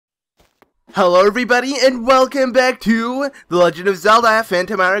Hello everybody and welcome back to The Legend of Zelda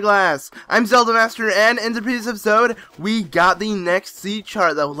Phantom Hourglass. I'm ZeldaMaster, and in the previous episode we got the next sea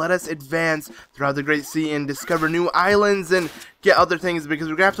chart that will let us advance throughout the Great Sea and discover new islands and get other things, because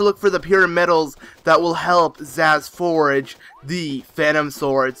we're going to have to look for the pure metals that will help Zaz forge the Phantom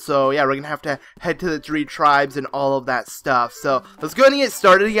Sword. So yeah, we're going to have to head to the 3 tribes and all of that stuff. So let's go ahead and get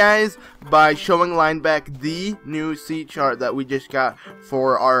started, guys, by showing Linebeck the new sea chart that we just got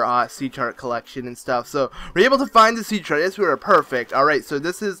for our sea chart collection and stuff. So we're able to find the sea chart. Yes, we were perfect. Alright, so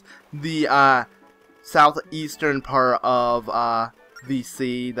this is the southeastern part of the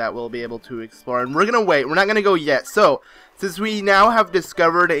sea that we'll be able to explore, and we're gonna wait. We're not gonna go yet. So since we now have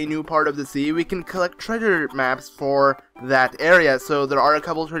discovered a new part of the sea, we can collect treasure maps for that area. So there are a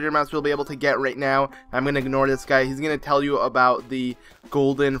couple treasure maps we'll be able to get right now. I'm gonna ignore this guy. He's gonna tell you about the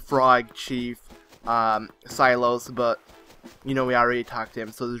Golden Frog Chief silos, but you know, we already talked to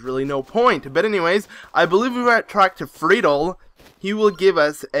him, so there's really no point. But anyways, I believe we were track to Friedel. He will give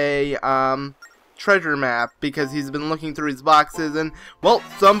us a treasure map, because he's been looking through his boxes and, well,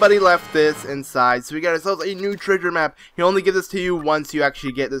 somebody left this inside, so we got ourselves a new treasure map. He only gives this to you once you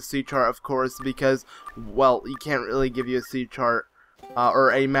actually get the sea chart, of course, because, well, he can't really give you a sea chart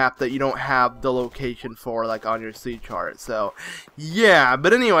or a map that you don't have the location for, like, on your sea chart. So yeah,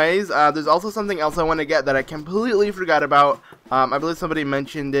 but anyways, there's also something else I want to get that I completely forgot about. I believe somebody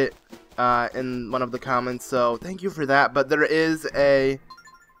mentioned it in one of the comments, so thank you for that. But there's a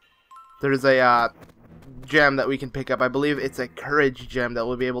gem that we can pick up. I believe it's a courage gem that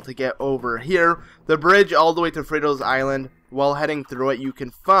we'll be able to get over here. The bridge all the way to Friedel's Island. While heading through it, you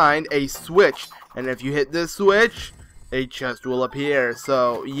can find a switch, and if you hit this switch, a chest will appear.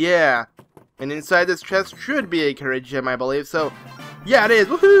 So yeah, and inside this chest should be a courage gem, I believe. So yeah, it is.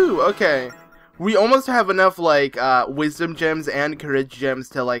 Woohoo! Okay, we almost have enough like wisdom gems and courage gems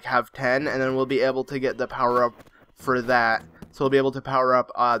to like have 10, and then we'll be able to get the power up for that. So we'll be able to power up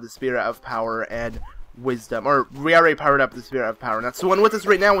the Spirit of Power and Wisdom. Or, we already powered up the Spirit of Power. That's the one with us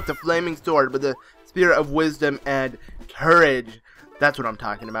right now with the Flaming Sword. But the Spirit of Wisdom and Courage, that's what I'm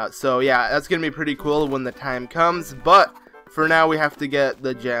talking about. So yeah, that's going to be pretty cool when the time comes. But for now, we have to get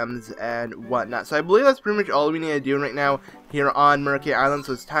the gems and whatnot. So I believe that's pretty much all we need to do right now here on Harrow Island.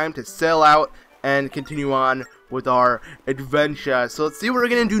 So it's time to sail out and continue on with our adventure. So let's see what we're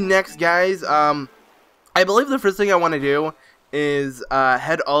going to do next, guys. I believe the first thing I want to do is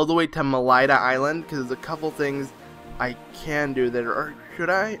head all the way to Malida Island, because there's a couple things I can do there. Or should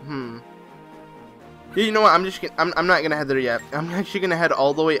I? Yeah, you know what? I'm not gonna head there yet. I'm actually gonna head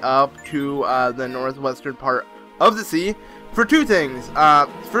all the way up to the northwestern part of the sea for 2 things.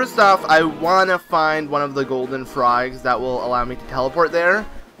 First off, I wanna find one of the golden frogs that will allow me to teleport there.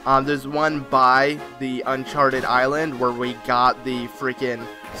 There's one by the Uncharted Island where we got the freaking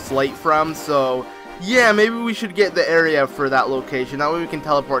slate from. So yeah, maybe we should get the area for that location. That way we can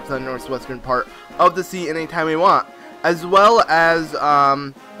teleport to the northwestern part of the sea anytime we want. As well as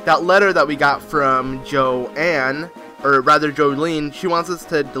that letter that we got from Joanne, or rather Jolene. She wants us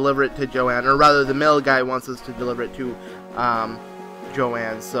to deliver it to Joanne, or rather the mail guy wants us to deliver it to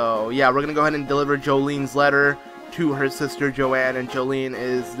Joanne. So yeah, we're going to go ahead and deliver Jolene's letter to her sister Joanne. And Jolene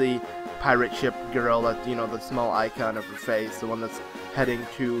is the pirate ship girl, that, you know, the small icon of her face, the one that's heading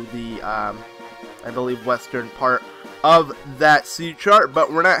to the I believe western part of that sea chart.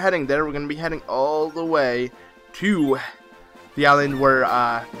 But we're not heading there. We're going to be heading all the way to the island where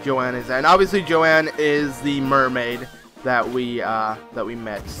Joanne is at. And obviously Joanne is the mermaid that we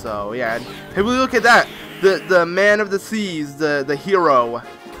met. So yeah, and hey, look at that, the man of the seas, the hero,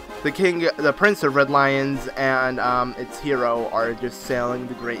 the king, the prince of Red Lions, and its hero are just sailing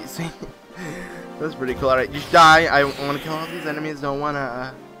the Great Sea. That's pretty cool. Alright, just die. I want to kill all these enemies. Don't want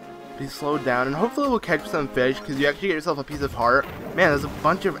to be slowed down, and hopefully we'll catch some fish, because you actually get yourself a piece of heart. Man, there's a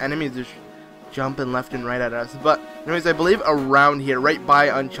bunch of enemies just jumping left and right at us. But anyways, I believe around here, right by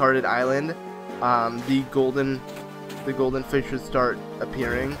Uncharted Island, the golden fish should start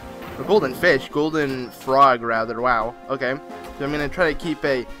appearing. Or golden frog rather. Wow. Okay, so I'm gonna try to keep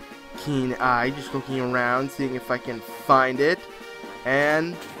a keen eye, just looking around, seeing if I can find it,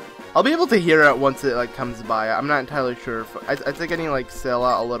 and I'll be able to hear it once it like comes by. I'm not entirely sure. If I think I need to like sail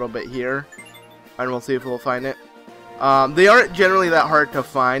out a little bit here, and we'll see if we'll find it. They aren't generally that hard to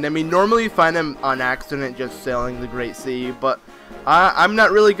find. I mean, normally you find them on accident just sailing the Great Sea, but I'm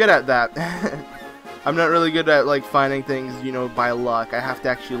not really good at that. I'm not really good at like finding things, you know, by luck. I have to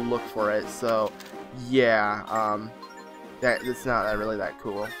actually look for it. So yeah, it's not really that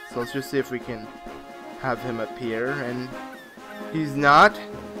cool. So let's just see if we can have him appear, and he's not.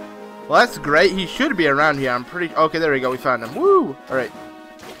 Well, that's great. He should be around here. I'm pretty... Okay, there we go. We found him. Woo! Alright.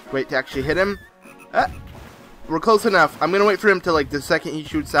 Wait to actually hit him. We're close enough. I'm gonna wait for him to, like, the second he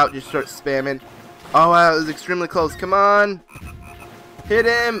shoots out, just start spamming. Oh, wow, it was extremely close. Come on. Hit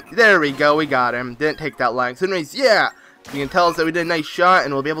him. There we go. We got him. Didn't take that long. So anyways, yeah. You can tell us that we did a nice shot,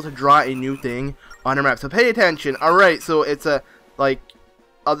 and we'll be able to draw a new thing on our map. So pay attention. Alright, so it's a, like,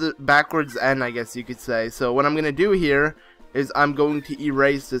 other backwards end, I guess you could say. So what I'm going to do here is I'm going to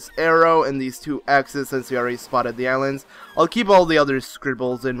erase this arrow and these two X's since we already spotted the islands. I'll keep all the other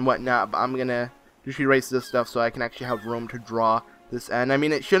scribbles and whatnot, but I'm going to just erase this stuff so I can actually have room to draw this end. I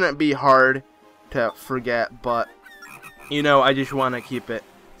mean, it shouldn't be hard to forget, but, you know, I just want to keep it.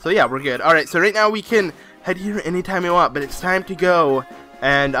 So yeah, we're good. Alright, so right now we can head here anytime we want, but it's time to go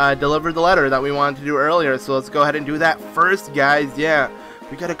and deliver the letter that we wanted to do earlier. So let's go ahead and do that first, guys. Yeah,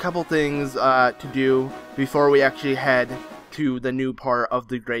 we got a couple things to do before we actually head to the new part of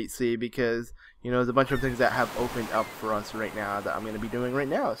the Great Sea, because, you know, there's a bunch of things that have opened up for us right now that I'm going to be doing right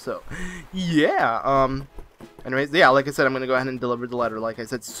now. So yeah, anyways, yeah, like I said, I'm going to go ahead and deliver the letter, like I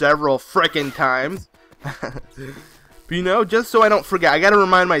said, several frickin' times. But, you know, just so I don't forget, I gotta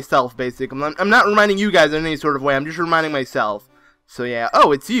remind myself, basically. I'm not reminding you guys in any sort of way, I'm just reminding myself. So yeah,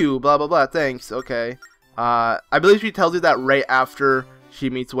 oh, it's you, blah blah blah, thanks, okay. I believe she tells you that right after she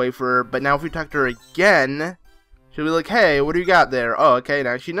meets Wafer, but now if we talk to her again, she'll be like, hey, what do you got there? Oh, okay,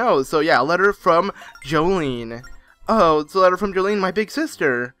 now she knows. So yeah, a letter from Jolene. Oh, it's a letter from Jolene, my big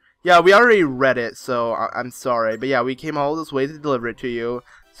sister. Yeah, we already read it, so I'm sorry. But yeah, we came all this way to deliver it to you.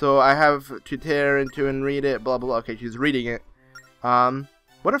 So I have to tear into and read it, blah blah blah. Okay, she's reading it.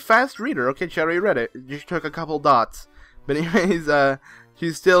 What a fast reader. Okay, she already read it. It just took a couple dots. But anyways,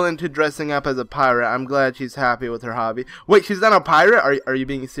 she's still into dressing up as a pirate. I'm glad she's happy with her hobby. Wait, she's not a pirate? Are you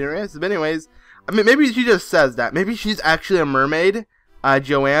being serious? But anyways, I mean, maybe she just says that. Maybe she's actually a mermaid,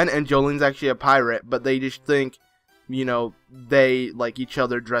 Joanne, and Jolene's actually a pirate. But they just think, you know, they, like, each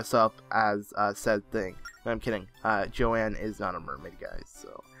other dress up as said thing. No, I'm kidding. Joanne is not a mermaid, guys.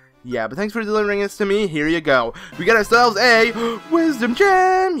 So yeah, but thanks for delivering this to me. Here you go. We got ourselves a wisdom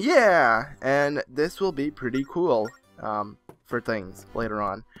gem. Yeah, and this will be pretty cool for things later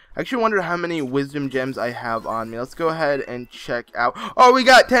on. I actually wonder how many wisdom gems I have on me. Let's go ahead and check out. Oh, we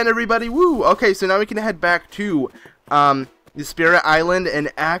got 10, everybody. Woo. Okay, so now we can head back to the Spirit Island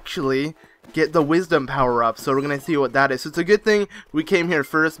and actually get the wisdom power up. So we're gonna see what that is. So it's a good thing we came here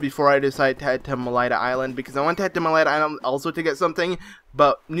first before I decided to head to Melita Island, because I want to head to Melita Island also to get something,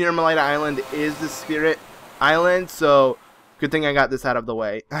 but near Melita Island is the Spirit Island, so good thing I got this out of the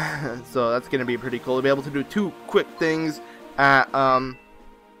way. So that's gonna be pretty cool to be able to do two quick things at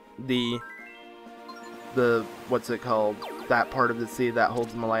the what's it called, that part of the sea that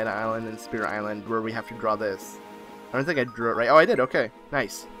holds Melita Island and Spirit Island, where we have to draw this. I don't think I drew it right. Oh, I did. Okay,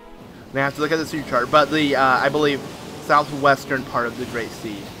 nice. I have to look at the sea chart, but the, I believe, southwestern part of the Great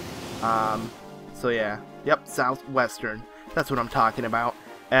Sea. So yeah, yep, southwestern. That's what I'm talking about.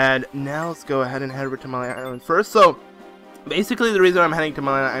 And now let's go ahead and head over to Melita Island first. So, basically the reason I'm heading to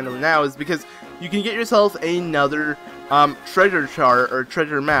Melita Island now is because you can get yourself another treasure chart, or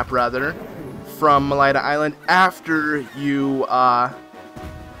treasure map rather, from Melita Island after you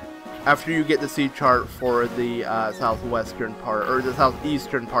get the sea chart for the southwestern part, or the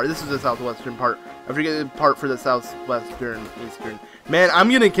southeastern part. This is the southwestern part. After you get the part for the southwestern eastern. Man, I'm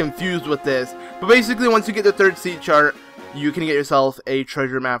getting confused with this. But basically, once you get the third sea chart, you can get yourself a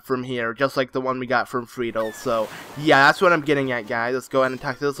treasure map from here, just like the one we got from Friedel. So, yeah, that's what I'm getting at, guys. Let's go ahead and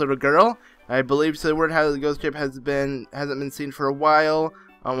talk to this little girl. I believe so. The word how the ghost ship hasn't been seen for a while.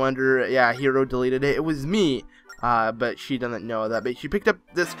 I wonder, yeah, Hero deleted it. It was me. But she doesn't know that. But she picked up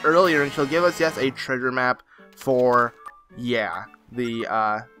this earlier, and she'll give us, yes, a treasure map for, yeah,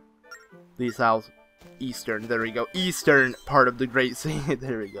 the southeastern, there we go, eastern part of the Great Sea.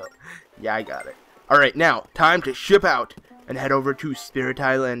 There we go. Yeah, I got it. Alright, now, time to ship out and head over to Spirit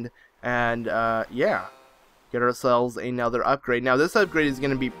Island and, yeah, get ourselves another upgrade. Now, this upgrade is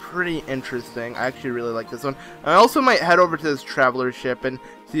going to be pretty interesting. I actually really like this one. I also might head over to this traveler ship and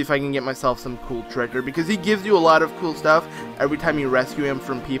see if I can get myself some cool treasure, because he gives you a lot of cool stuff every time you rescue him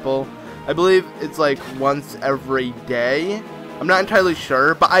from people. I believe it's like once every day. I'm not entirely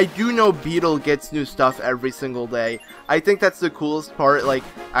sure, but I do know Beetle gets new stuff every single day. I think that's the coolest part, like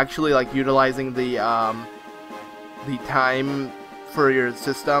actually like utilizing the time for your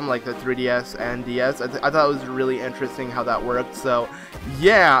system, like the 3DS and DS. I thought it was really interesting how that worked. So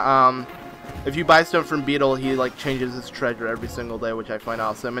yeah, if you buy stuff from Beetle, he like changes his treasure every single day, which I find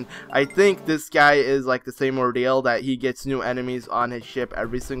awesome. And I think this guy is like the same ordeal, that he gets new enemies on his ship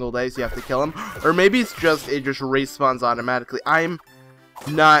every single day, so you have to kill him. Or maybe it's just, it just respawns automatically. I'm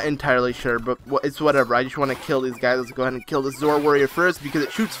Not entirely sure, but it's whatever. I just want to kill these guys. Let's go ahead and kill the Zora warrior first because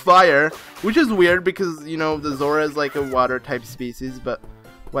it shoots fire, which is weird because, you know, the Zora is like a water type species, but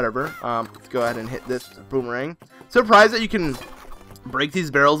whatever. Let's go ahead and hit this boomerang. Surprised that you can break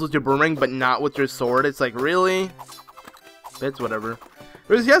these barrels with your boomerang, but not with your sword. It's like, really? It's whatever.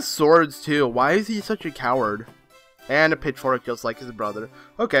 Whereas he has swords too. Why is he such a coward? And a pitchfork just like his brother.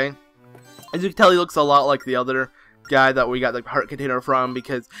 Okay. As you can tell, he looks a lot like the other guy that we got the heart container from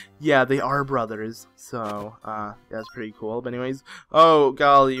because, yeah, they are brothers. So, that's pretty cool. But anyways, oh,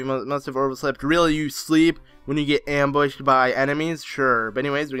 golly, you must have overslept. Really, you sleep when you get ambushed by enemies? Sure. But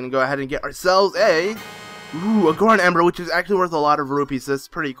anyways, we're going to go ahead and get ourselves a Goron Ember, which is actually worth a lot of rupees. So that's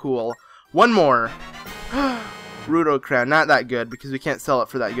pretty cool. One more. Rudo Crown. Not that good because we can't sell it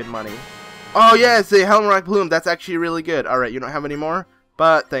for that good money. Oh, yes, a Helmrock Plume. That's actually really good. Alright, you don't have any more?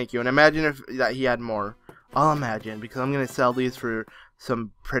 But thank you. And imagine if that he had more. I'll imagine, because I'm going to sell these for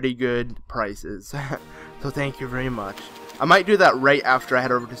some pretty good prices. So thank you very much. I might do that right after I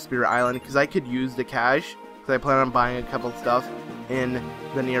head over to Spirit Island, because I could use the cash, because I plan on buying a couple stuff in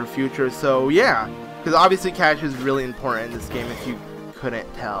the near future. So yeah, because obviously cash is really important in this game if you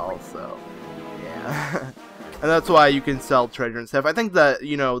couldn't tell. So yeah. And that's why you can sell treasure and stuff. I think the,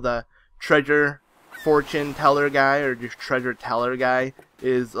 you know, the treasure fortune teller guy, or just treasure teller guy,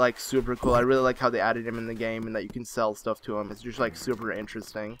 is like super cool. I really like how they added him in the game and that you can sell stuff to him. It's just like super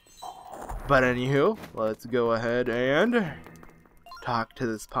interesting. But anywho, let's go ahead and talk to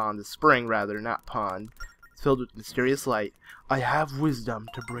this pond. The spring rather, not pond. It's filled with mysterious light. I have wisdom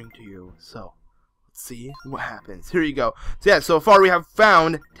to bring to you. So let's see what happens. Here you go. So yeah, so far we have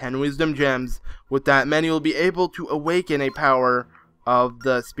found 10 wisdom gems. With that, many will be able to awaken a power of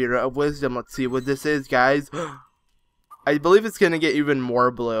the spirit of wisdom. Let's see what this is, guys. I believe it's gonna get even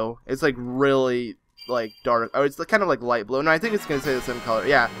more blue. It's like really like dark. Oh, it's kind of like light blue. No, I think it's gonna stay the same color.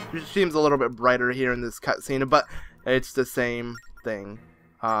 Yeah, it seems a little bit brighter here in this cutscene, but it's the same thing.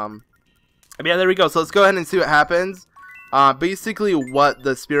 But yeah, there we go. So let's go ahead and see what happens. Basically, what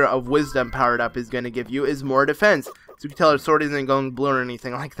the spirit of wisdom powered up is gonna give you is more defense. So you can tell our sword isn't going blue or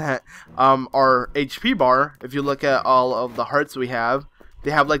anything like that. Our HP bar, if you look at all of the hearts we have, they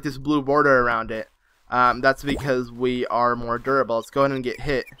have like this blue border around it. That's because we are more durable. Let's go ahead and get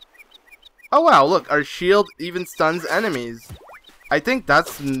hit. Oh wow, look, our shield even stuns enemies. I think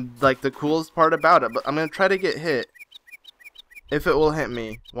that's like the coolest part about it, but I'm going to try to get hit. If it will hit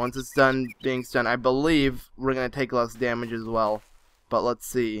me. Once it's done being stunned, I believe we're going to take less damage as well. But let's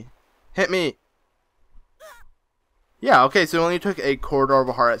see. Hit me! Yeah, okay, so we only took a quarter of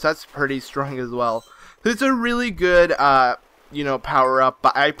a heart, so that's pretty strong as well. So it's a really good, you know, power up,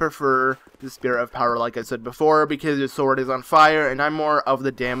 but I prefer the Spirit of Power, like I said before, because your sword is on fire, and I'm more of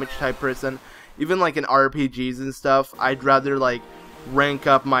the damage type person. Even like in RPGs and stuff, I'd rather like rank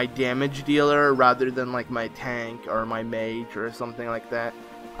up my damage dealer rather than like my tank or my mage or something like that.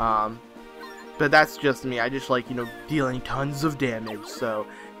 But that's just me. I just like, you know, dealing tons of damage. So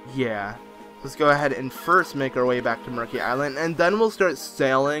yeah, let's go ahead and first make our way back to Murky Island, and then we'll start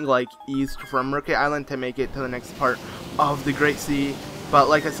sailing like east from Murky Island to make it to the next part of the Great Sea. But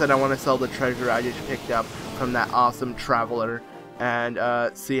like I said, I want to sell the treasure I just picked up from that awesome traveler and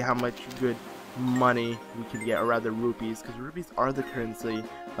see how much good money we can get, or rather rupees, because rupees are the currency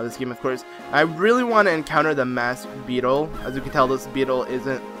of this game, of course. I really want to encounter the masked beetle. As you can tell, this beetle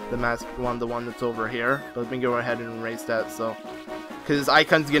isn't the masked one, the one that's over here. But let me go ahead and erase that, so because his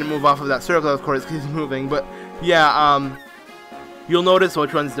icon's gonna move off of that circle, of course, because he's moving. But yeah, you'll notice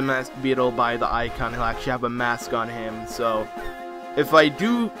which one's the masked beetle by the icon. He'll actually have a mask on him. So if I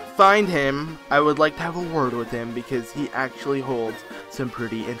do find him, I would like to have a word with him, because he actually holds some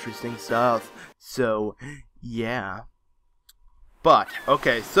pretty interesting stuff. So yeah. But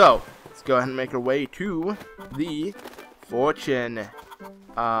okay, so let's go ahead and make our way to the fortune.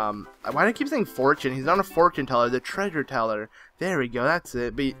 Why do I keep saying fortune? He's not a fortune teller, the treasure teller. There we go, that's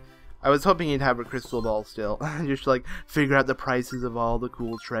it. But I was hoping he'd have a crystal ball still. Just like figure out the prices of all the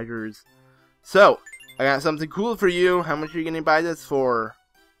cool treasures. So I got something cool for you. How much are you gonna buy this for?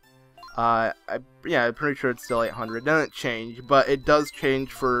 Yeah, I'm pretty sure it's still 800. Doesn't change, but it does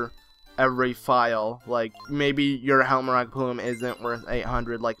change for every file. Like maybe your Helmrock Plume isn't worth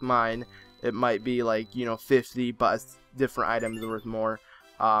 800 like mine. It might be like, you know, 50, but different items are worth more.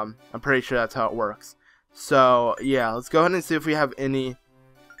 I'm pretty sure that's how it works. So yeah, let's go ahead and see if we have any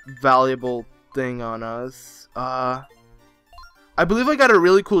valuable thing on us. I believe I got a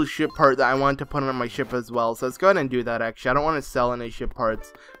really cool ship part that I wanted to put on my ship as well. So let's go ahead and do that. Actually, I don't want to sell any ship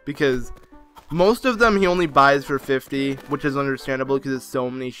parts because most of them he only buys for 50, which is understandable because there's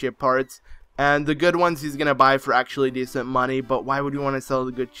so many ship parts. And the good ones he's gonna buy for actually decent money, but why would you want to sell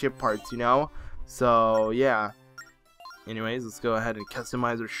the good chip parts, you know? So yeah. Anyways, let's go ahead and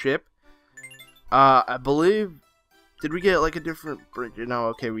customize our ship. I believe, did we get like a different bridge? No,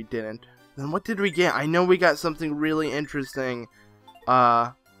 okay, we didn't. Then what did we get? I know we got something really interesting.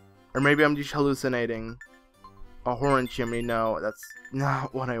 Or maybe I'm just hallucinating. A horn chimney. No, that's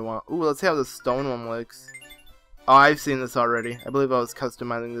not what I want. Ooh, let's see how the stone one looks. Oh, I've seen this already. I believe I was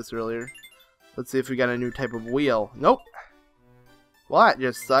customizing this earlier. Let's see if we got a new type of wheel. Nope. Well, that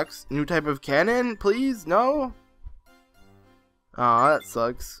just sucks. New type of cannon, please? No? Aw, that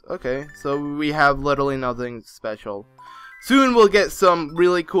sucks. Okay, so we have literally nothing special. Soon we'll get some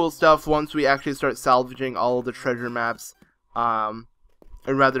really cool stuff once we actually start salvaging all of the treasure maps.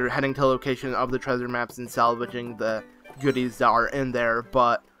 Or rather, heading to the location of the treasure maps and salvaging the goodies that are in there.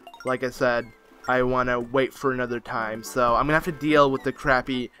 But, like I said, I want to wait for another time. So, I'm going to have to deal with the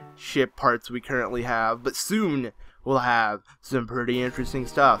crappy ship parts we currently have. But soon, we'll have some pretty interesting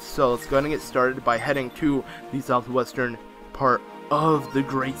stuff. So, let's go ahead and get started by heading to the southwestern part of the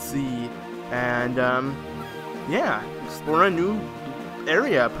Great Sea. And, yeah, explore a new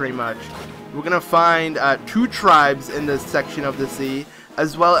area, pretty much. We're going to find 2 tribes in this section of the sea,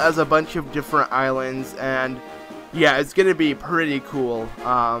 as well as a bunch of different islands, and yeah, it's going to be pretty cool.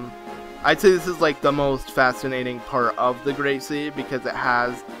 I'd say this is like the most fascinating part of the Great Sea, because it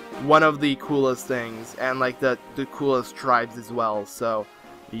has one of the coolest things, and like the coolest tribes as well, so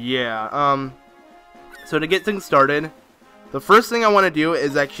yeah. So to get things started, the first thing I want to do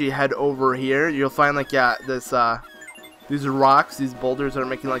is actually head over here. You'll find like, yeah, this, these rocks, these boulders are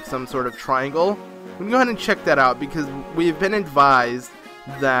making like some sort of triangle. I'm gonna go ahead and check that out, because we've been advised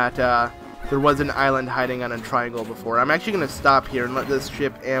that there was an island hiding on a triangle before. I'm actually gonna stop here and let this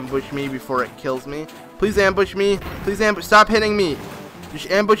ship ambush me before it kills me. Please ambush me. Please ambush. Stop hitting me. Just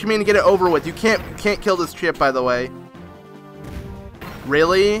ambush me and get it over with. You can't kill this ship, by the way.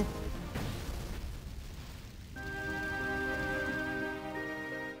 Really?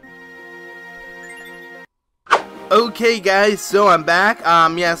 Okay guys, so I'm back.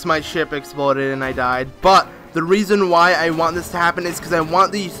 Yes, my ship exploded and I died, but the reason why I want this to happen is because I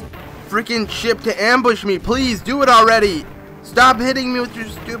want these freaking ship to ambush me. Please, do it already. Stop hitting me with your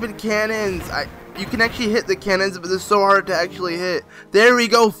stupid cannons. You can actually hit the cannons, but they're so hard to actually hit. There we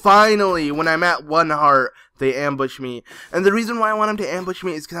go, finally. When I'm at 1 heart, they ambush me. And the reason why I want them to ambush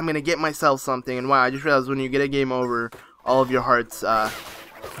me is because I'm going to get myself something. And wow, I just realized when you get a game over, all of your hearts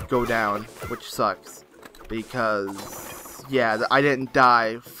go down, which sucks. Because, yeah, I didn't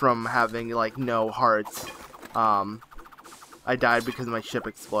die from having, like, no hearts. I died because my ship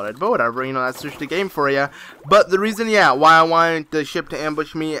exploded. But whatever, you know, that's just a game for you. But the reason, yeah, why I wanted the ship to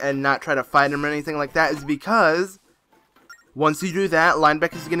ambush me and not try to fight him or anything like that is because once you do that,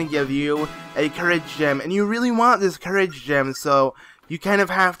 Linebeck is going to give you a courage gem. And you really want this courage gem, so you kind of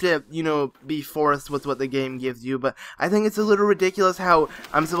have to, you know, be forced with what the game gives you. But I think it's a little ridiculous how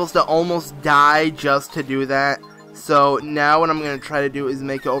I'm supposed to almost die just to do that. So now what I'm going to try to do is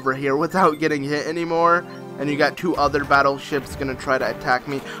make it over here without getting hit anymore. And you got 2 other battleships going to try to attack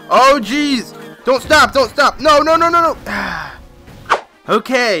me. Oh, jeez! Don't stop! Don't stop! No, no, no, no, no!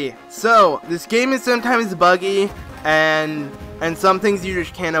 Okay, so this game is sometimes buggy, and some things you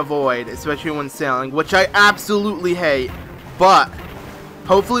just can't avoid, especially when sailing, which I absolutely hate. But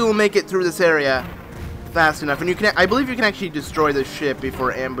hopefully we'll make it through this area fast enough. And you can, I believe you can actually destroy the ship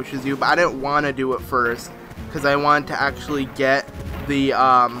before it ambushes you, but I didn't want to do it first, because I wanted to actually get the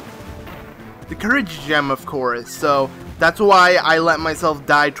courage gem, of course. So that's why I let myself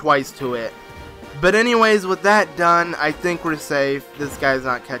die twice to it. But anyways, with that done, I think we're safe. This guy's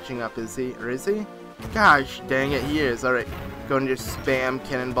not catching up, is he? Or is he? Gosh, dang it, he is. Alright, go and just spam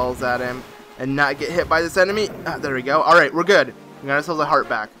cannonballs at him and not get hit by this enemy. There we go. Alright, we're good. We got ourselves a heart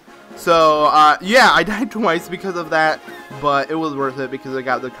back. So, yeah, I died twice because of that, but it was worth it because I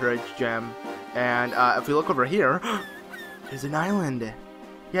got the courage gem. And if we look over here, there's an island.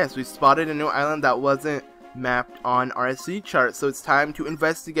 Yes, we spotted a new island that wasn't mapped on our sea chart, so it's time to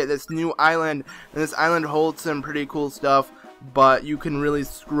investigate this new island. And this island holds some pretty cool stuff, but you can really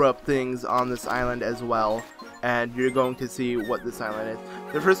screw up things on this island as well, and you're going to see what this island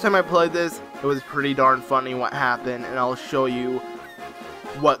is. The first time I played this, it was pretty darn funny what happened, and I'll show you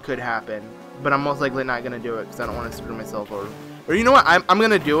what could happen, but I'm most likely not going to do it because I don't want to screw myself over. Or you know what, I'm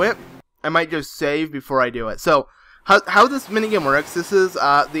going to do it. I might just save before I do it. So how this minigame works, this is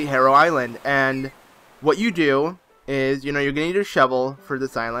the Harrow Island, and what you do is, you know, you're going to need a shovel for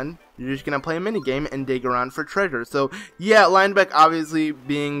this island. You're just going to play a minigame and dig around for treasure. So, yeah, Linebeck, obviously,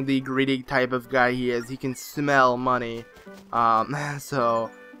 being the greedy type of guy he is, he can smell money. So,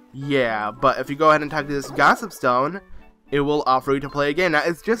 Yeah, but if you go ahead and talk to this gossip stone, it will offer you to play again. Now,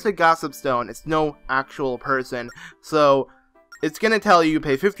 it's just a gossip stone. It's no actual person. So, it's going to tell you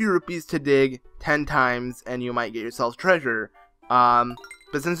pay 50 rupees to dig 10 times, and you might get yourself treasure. But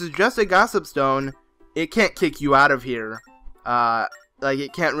since it's just a gossip stone, it can't kick you out of here. Like,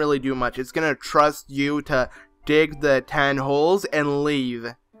 it can't really do much. It's going to trust you to dig the 10 holes and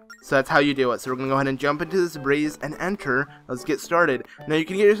leave. So that's how you do it. So we're going to go ahead and jump into this breeze and enter. Let's get started. Now you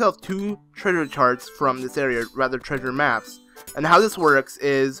can get yourself 2 treasure charts from this area, rather treasure maps. And how this works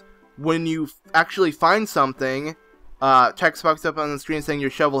is when you actually find something, text pops up on the screen saying your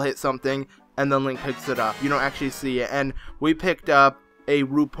shovel hit something, and then Link picks it up. You don't actually see it. And we picked up a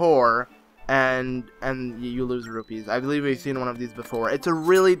rupor, and you lose rupees. I believe we've seen one of these before. It's a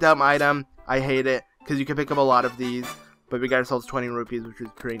really dumb item. I hate it because you can pick up a lot of these. But we got ourselves 20 rupees, which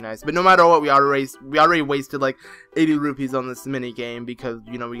was pretty nice. But no matter what, we already wasted like 80 rupees on this mini game because,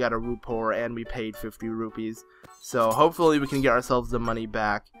 you know, we got a rupor and we paid 50 rupees. So hopefully we can get ourselves the money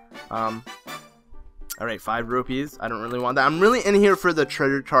back. Alright, 5 rupees. I don't really want that. I'm really in here for the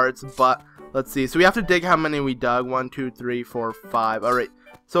treasure charts, but let's see. So we have to dig how many we dug. 1, 2, 3, 4, 5. Alright,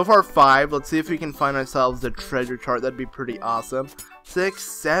 so far 5. Let's see if we can find ourselves the treasure chart. That'd be pretty awesome. 6,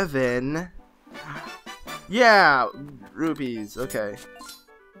 7... Yeah, rupees. Okay.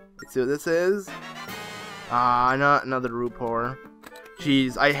 Let's see what this is. Not another rupor.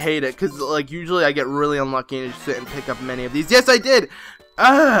 Jeez, I hate it because like usually I get really unlucky and just sit and pick up many of these. Yes, I did.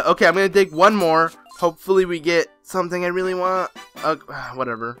 Okay, I'm gonna dig one more. Hopefully we get something I really want.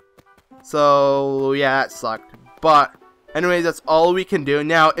 Whatever. So yeah, that sucked. But anyway, that's all we can do.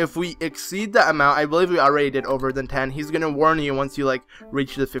 Now, if we exceed the amount, I believe we already did over than 10. He's gonna warn you once you like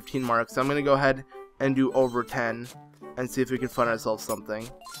reach the 15 mark. So I'm gonna go ahead and do over 10 and see if we can find ourselves something.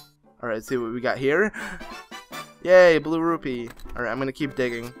 Alright, let's see what we got here. Yay, blue rupee. Alright, I'm gonna keep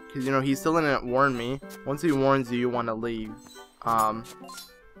digging because, you know, he's still gonna warn me. Once he warns you, you want to leave. So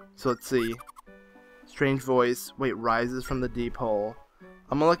let's see. Strange voice. Wait, rises from the deep hole.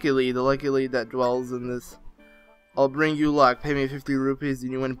 I'm a lucky lead, the lucky lead that dwells in this. I'll bring you luck. Pay me 50 rupees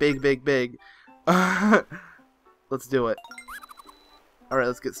and you win big, big, big. Let's do it. Alright,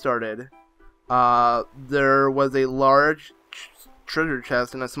 let's get started. There was a large treasure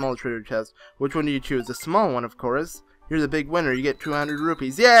chest and a small treasure chest. Which one do you choose? The small one, of course. You're the big winner. You get 200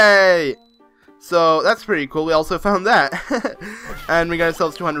 rupees. Yay! So, that's pretty cool. We also found that. And we got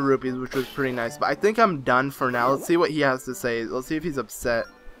ourselves 200 rupees, which was pretty nice. But I think I'm done for now. Let's see what he has to say. Let's see if he's upset.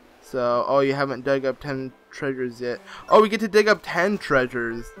 So, oh, you haven't dug up 10 treasures yet. Oh, we get to dig up 10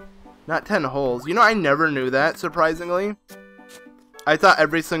 treasures. Not 10 holes. You know, I never knew that, surprisingly. I thought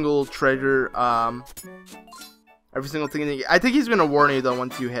every single treasure, every single thing. I think he's gonna warn you though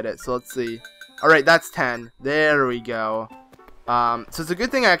once you hit it. So let's see. All right, that's 10. There we go. So it's a good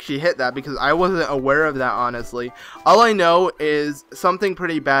thing I actually hit that because I wasn't aware of that, honestly. All I know is something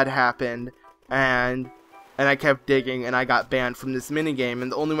pretty bad happened, and I kept digging, and I got banned from this minigame.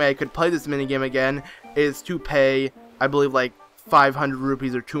 And the only way I could play this minigame again is to pay, I believe, like 500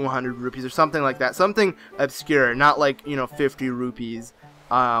 rupees or 200 rupees or something like that. Something obscure, not like, you know, 50 rupees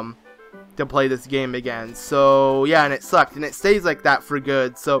to play this game again. So yeah, and it sucked, and it stays like that for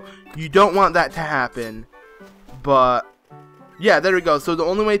good. So you don't want that to happen. But yeah, there we go. So the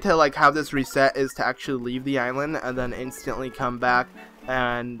only way to like have this reset is to actually leave the island and then instantly come back,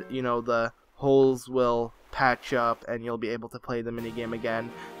 and you know, the holes will patch up and you'll be able to play the minigame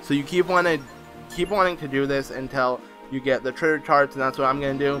again. So you keep wanting to do this until you get the treasure charts, and that's what I'm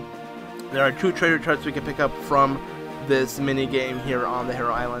going to do. There are 2 treasure charts we can pick up from this mini game here on the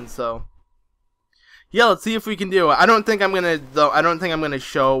Harrow Island. So yeah, let's see if we can do it. I don't think I'm going to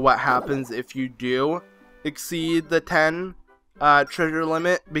show what happens if you do exceed the 10 treasure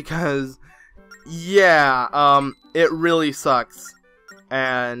limit, because yeah, it really sucks.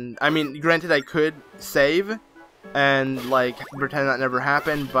 And I mean, granted, I could save and like pretend that never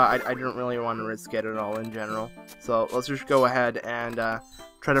happened, but I didn't really want to risk it at all in general. So let's just go ahead and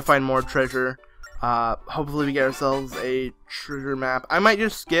try to find more treasure. Hopefully we get ourselves a treasure map. I might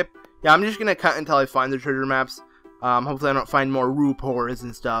just skip. Yeah, I'm just gonna cut until I find the treasure maps. Hopefully I don't find more rupors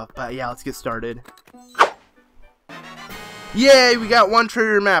and stuff. But yeah, let's get started. Yay, we got 1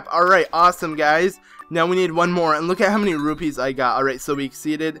 treasure map. Alright, awesome, guys. Now we need 1 more, and look at how many rupees I got. Alright, so we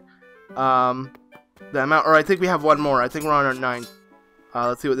exceeded the amount, or I think we have 1 more. I think we're on our 9th.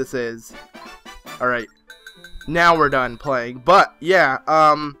 Let's see what this is. Alright, now we're done playing. But yeah,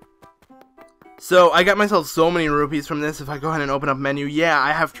 so I got myself so many rupees from this. If I go ahead and open up menu, yeah,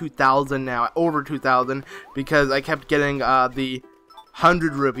 I have 2,000 now, over 2,000, because I kept getting the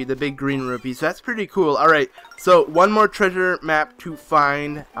 100 rupee, the big green rupee. So that's pretty cool. Alright, so one more treasure map to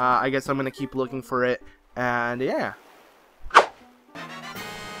find. I guess I'm going to keep looking for it. And yeah.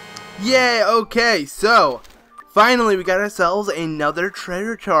 Yay, okay, so finally we got ourselves another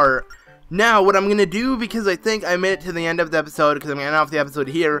treasure chart. Now, what I'm going to do, because I think I made it to the end of the episode, because I'm going to end off the episode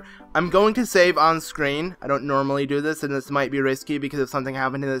here, I'm going to save on screen. I don't normally do this, and this might be risky, because if something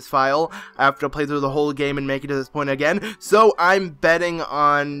happened in this file, I have to play through the whole game and make it to this point again. So, I'm betting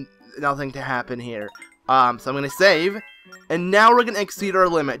on nothing to happen here. So I'm going to save, and now we're going to exceed our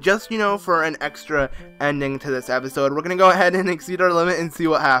limit. Just, you know, for an extra ending to this episode, we're going to go ahead and exceed our limit and see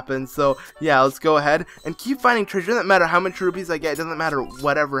what happens. So, yeah, let's go ahead and keep finding treasure. It doesn't matter how much rupees I get. It doesn't matter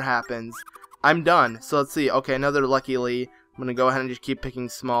whatever happens. I'm done. So, let's see. Okay, another luckily. I'm going to go ahead and just keep picking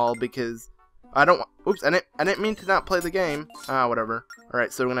small because I don't... Oops, I didn't mean to not play the game. Whatever.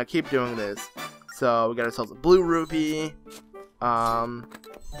 Alright, so we're going to keep doing this. So, we got ourselves a blue rupee.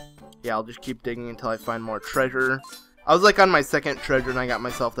 Yeah, I'll just keep digging until I find more treasure. I was like on my second treasure and I got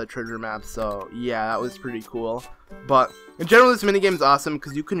myself that treasure map, so yeah, that was pretty cool. But in general, this minigame is awesome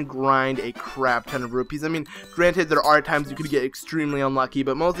because you can grind a crap ton of rupees. I mean, granted, there are times you could get extremely unlucky,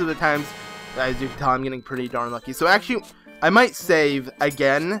 but most of the times, as you can tell, I'm getting pretty darn lucky. So actually, I might save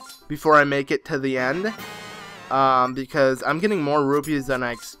again before I make it to the end, because I'm getting more rupees than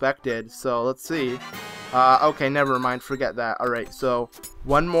I expected. So let's see. Okay, never mind, forget that. Alright, so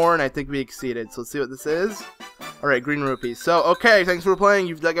one more and I think we exceeded. So let's see what this is. Alright, green rupees. So, okay, thanks for playing.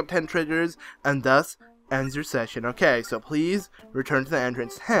 You've dug up 10 treasures and thus ends your session. Okay, so please return to the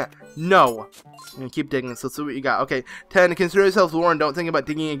entrance. No. I'm gonna keep digging, so let's see what you got. Okay, 10, consider yourselves warned. Don't think about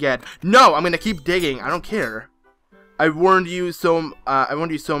digging again. No, I'm gonna keep digging. I don't care. I warned you so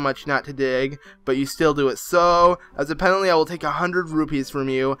much not to dig, but you still do it. So, as a penalty, I will take 100 rupees from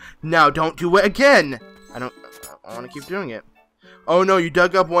you. Now, don't do it again. I want to keep doing it. Oh no, you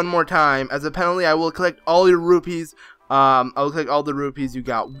dug up one more time. As a penalty, I will collect all your rupees. I will collect all the rupees you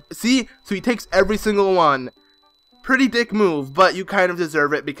got. See? So he takes every single one. Pretty dick move, but you kind of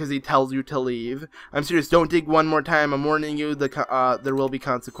deserve it because he tells you to leave. I'm serious, don't dig one more time. I'm warning you, there will be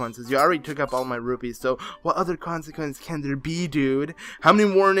consequences. You already took up all my rupees, so what other consequence can there be, dude? How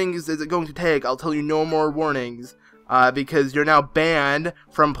many warnings is it going to take? I'll tell you no more warnings, because you're now banned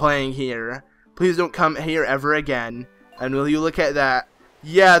from playing here. Please don't come here ever again. And will you look at that?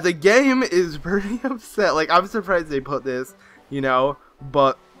 Yeah, the game is pretty upset. Like, I'm surprised they put this, you know,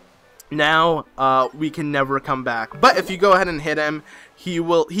 but now we can never come back. But if you go ahead and hit him,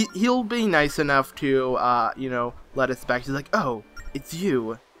 he'll be nice enough to you know, let us back. He's like, oh, it's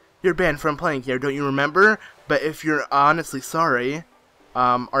you. You're banned from playing here, don't you remember? But if you're honestly sorry,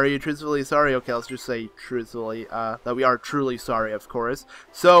 are you truthfully sorry? Okay, let's just say truthfully, that we are truly sorry, of course.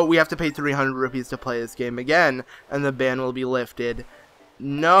 So, we have to pay 300 rupees to play this game again, and the ban will be lifted.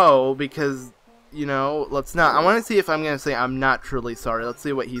 No, because, you know, let's not. I want to see if I'm going to say I'm not truly sorry. Let's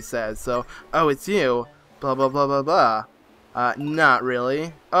see what he says. So, oh, it's you. Blah, blah, blah, blah, blah. Not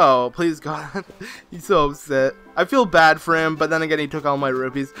really. Oh, please God. He's so upset. I feel bad for him, but then again, he took all my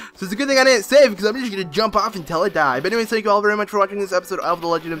rupees. So it's a good thing I didn't save, because I'm just going to jump off until I die. But anyways, thank you all very much for watching this episode of The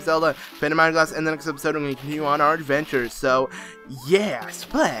Legend of Zelda: Phantom Hourglass. And the next episode, we're going to continue on our adventures. So, yeah,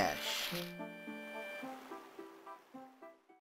 splat.